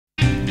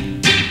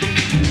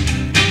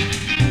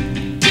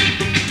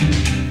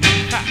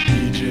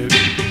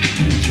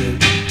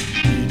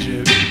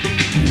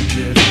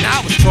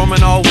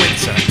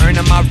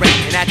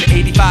at the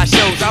 85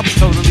 shows, I was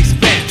totally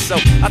spent. So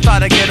I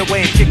thought I'd get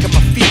away and kick up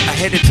my feet. I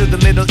headed to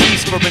the Middle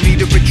East for a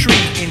needed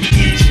retreat in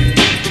Egypt,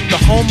 the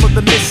home of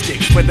the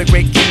mystics, where the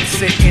great kings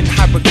sit in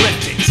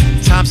hieroglyphics.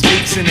 Time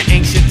speaks in an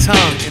ancient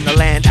tongue, in the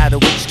land out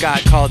of which God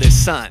called his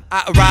son.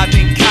 I arrived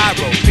in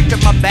Cairo, picked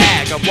up my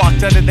bag. I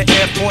walked out of the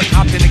airport,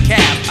 hopped in a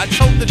cab. I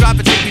told the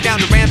driver to take me down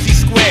to Rn'b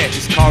Square.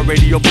 His car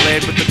radio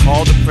played with the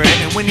call to prayer,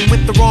 and when he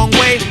went the wrong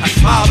way, I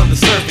smiled on the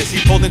surface. He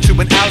pulled into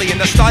an alley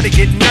and I started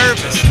getting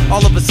nervous.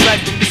 All of a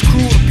sudden, his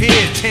crew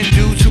appeared, 10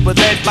 dudes who were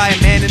led by a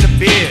man in a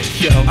beard.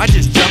 Yo, I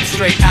just jumped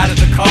straight out of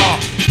the car,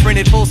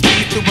 sprinted full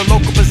speed through a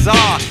local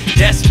bazaar,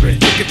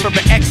 desperate, looking for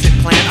an exit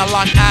plan. I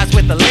locked eyes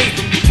with a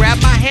lady who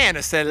grabbed my hand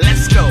and said,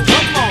 let's go.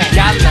 Come on,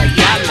 yalla,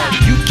 yalla,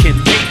 you can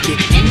make it,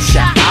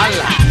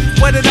 inshallah.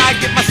 What did I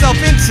get myself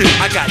into?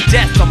 I got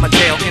death on my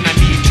tail and I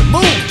need to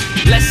move.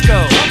 Let's go.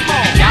 Come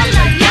on,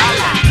 yalla,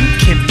 yalla, you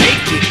can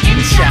make it,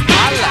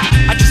 inshallah.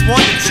 I just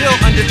want to chill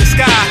under the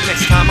sky.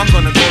 Next time I'm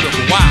gonna go to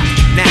Hawaii.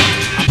 Now,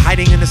 I'm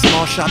hiding in a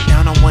small shop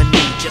down on one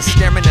knee, just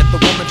staring at the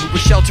woman who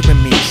was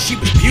sheltering me. She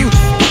was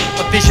beautiful,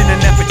 a vision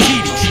of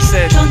Nefertiti. She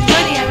said, don't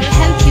worry, I will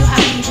help you,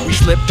 Habibi. We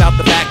slipped out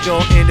the back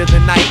door into the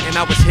night, and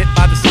I was hit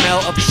by the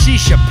smell of a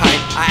shisha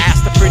pipe. I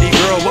asked the pretty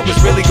girl what was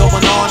really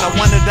going on. I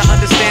wanted to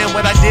understand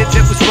what I did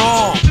that was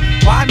wrong.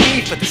 Why me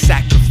for the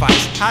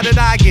sacrifice? How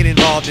did I get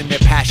involved in their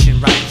passion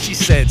right? She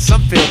said some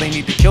feel they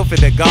need to kill for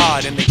their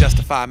God, and they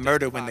justify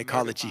murder when they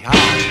call it jihad.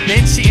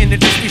 Then she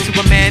introduced me to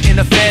a man in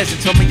a fez and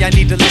told me I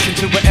need to listen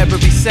to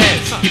whatever he says.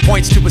 He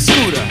points to a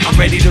scooter, I'm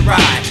ready to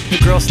ride. The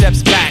girl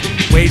steps back,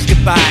 waves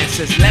goodbye and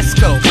says, let's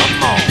go.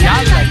 Come on,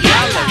 yalla,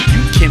 yalla,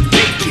 you can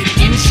make it,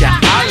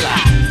 inshallah.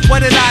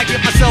 What did I get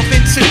myself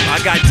into?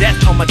 I got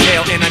death on my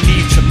tail and I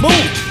need to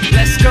move.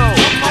 Let's go.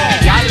 Come on,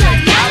 yalla,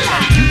 yalla,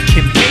 you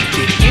can make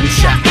it,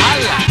 inshallah.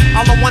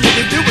 All I wanted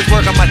to do was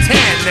work on my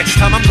tan. Next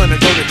time I'm gonna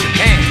go to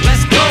Japan.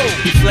 Let's go.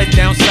 We fled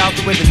down south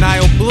where the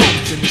Nile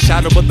blooms, in the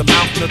shadow of the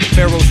mountain of the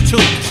pharaoh's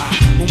tombs.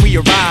 When we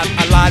arrived,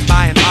 I lied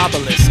by an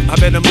obelisk. I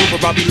better move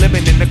or I'll be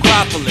living in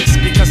Necropolis,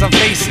 because I'm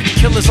facing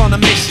killers on a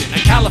mission, a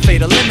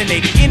caliphate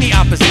eliminating any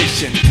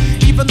opposition.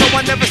 Even though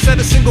I never said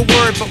a single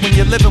word, but when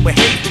you're living with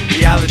hate,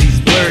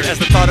 reality's blurred.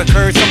 As the thought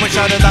occurred, someone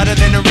shouted louder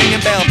than a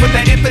ringing bell. Put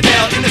that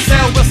infidel in the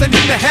cell, we'll send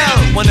him to hell.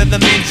 One of the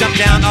men jumped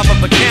down off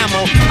of a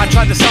camel. I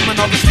tried to summon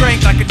all the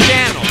strength I could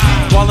channel,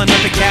 while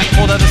another cat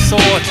pulled out a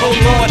sword. Oh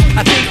Lord,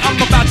 I think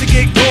I'm about to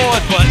get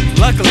gored. But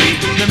luckily,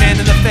 the man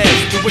in the fez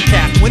threw a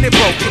cap. When it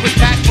broke, it was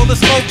packed full of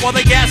smoke. While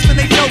they gasped and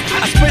they choked,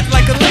 I sprint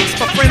like a lynx.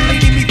 My friend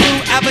leading me through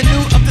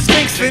Avenue of the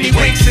Sphinx. Then he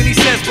winks and he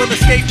says, we'll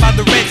escape by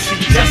the Red Sea,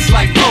 just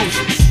like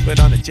Moses, but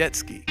on a jet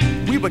ski.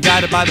 We were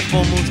guided by the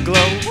full moon's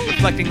glow,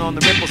 reflecting on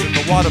the ripples in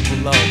the water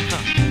below.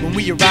 When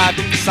we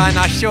arrived at the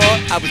Sinai shore,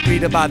 I was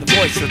greeted by the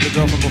voice of the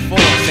girl from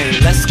before,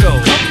 saying, let's go.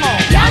 Come on,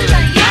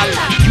 yalla,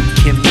 yalla, you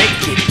can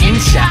make it,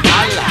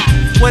 inshallah.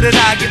 What did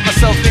I get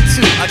myself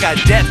into? I got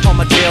death on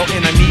my tail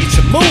and I need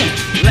to move.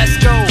 Let's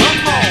go.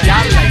 Come on,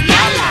 yalla,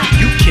 yalla,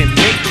 you can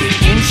make it,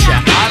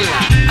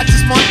 inshallah. I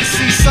just want to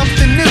see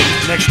something new.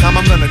 Next time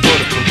I'm gonna go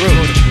to Peru.